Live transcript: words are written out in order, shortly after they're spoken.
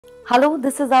Hello,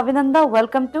 this is Avinanda.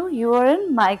 Welcome to You Are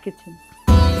in My Kitchen.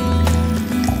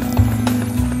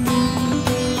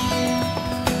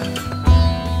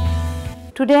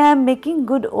 Today I am making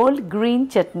good old green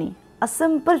chutney. A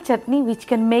simple chutney which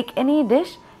can make any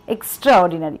dish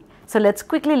extraordinary. So let's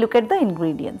quickly look at the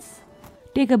ingredients.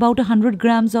 Take about 100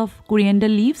 grams of coriander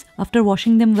leaves. After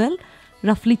washing them well,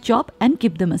 roughly chop and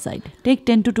keep them aside. Take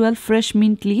 10 to 12 fresh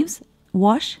mint leaves,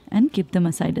 wash and keep them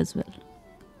aside as well.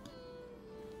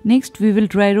 Next, we will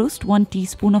dry roast 1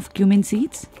 teaspoon of cumin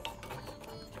seeds.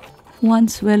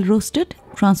 Once well roasted,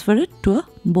 transfer it to a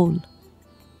bowl.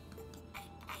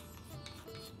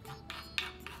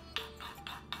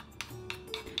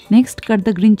 Next, cut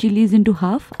the green chillies into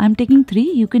half. I am taking 3.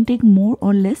 You can take more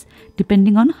or less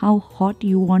depending on how hot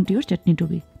you want your chutney to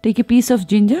be. Take a piece of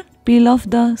ginger, peel off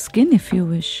the skin if you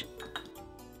wish.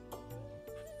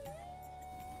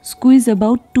 Squeeze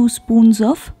about 2 spoons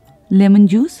of lemon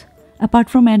juice.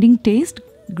 Apart from adding taste,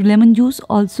 lemon juice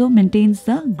also maintains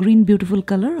the green beautiful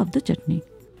color of the chutney.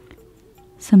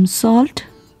 Some salt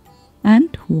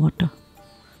and water.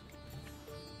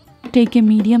 Take a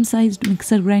medium sized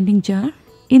mixer grinding jar.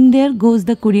 In there goes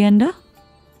the coriander,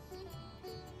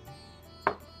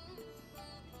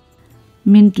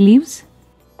 mint leaves,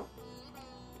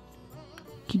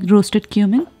 roasted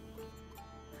cumin,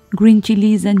 green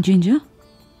chillies and ginger,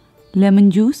 lemon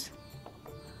juice,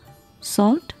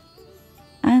 salt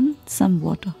and some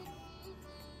water.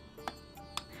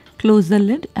 Close the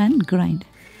lid and grind.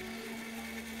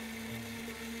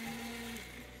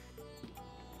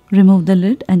 Remove the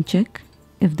lid and check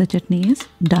if the chutney is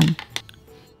done.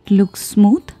 It looks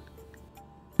smooth.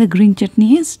 The green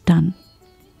chutney is done.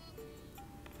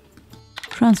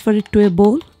 Transfer it to a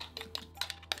bowl.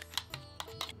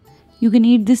 You can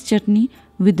eat this chutney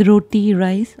with roti,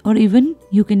 rice, or even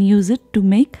you can use it to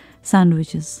make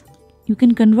sandwiches. You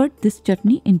can convert this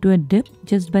chutney into a dip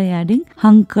just by adding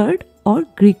hung curd or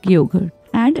Greek yogurt.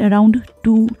 Add around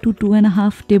 2 to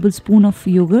 2.5 tablespoons of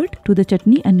yogurt to the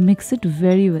chutney and mix it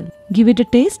very well. Give it a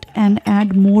taste and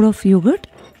add more of yogurt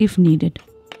if needed.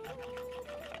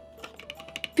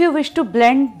 If you wish to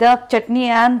blend the chutney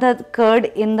and the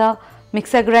curd in the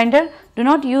mixer grinder, do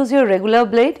not use your regular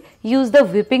blade. Use the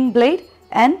whipping blade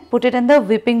and put it in the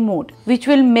whipping mode, which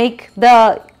will make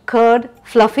the curd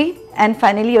fluffy and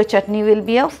finally your chutney will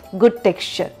be of good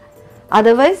texture.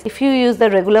 Otherwise, if you use the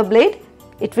regular blade,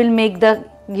 it will make the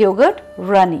yogurt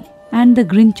runny. And the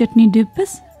green chutney dip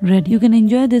is ready. You can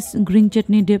enjoy this green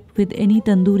chutney dip with any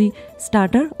tandoori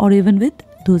starter or even with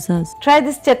dosas. Try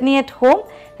this chutney at home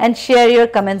and share your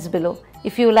comments below.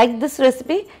 If you like this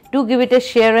recipe, do give it a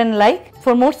share and like.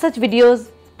 For more such videos,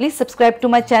 please subscribe to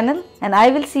my channel and I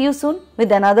will see you soon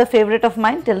with another favorite of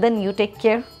mine. Till then, you take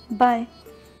care. Bye.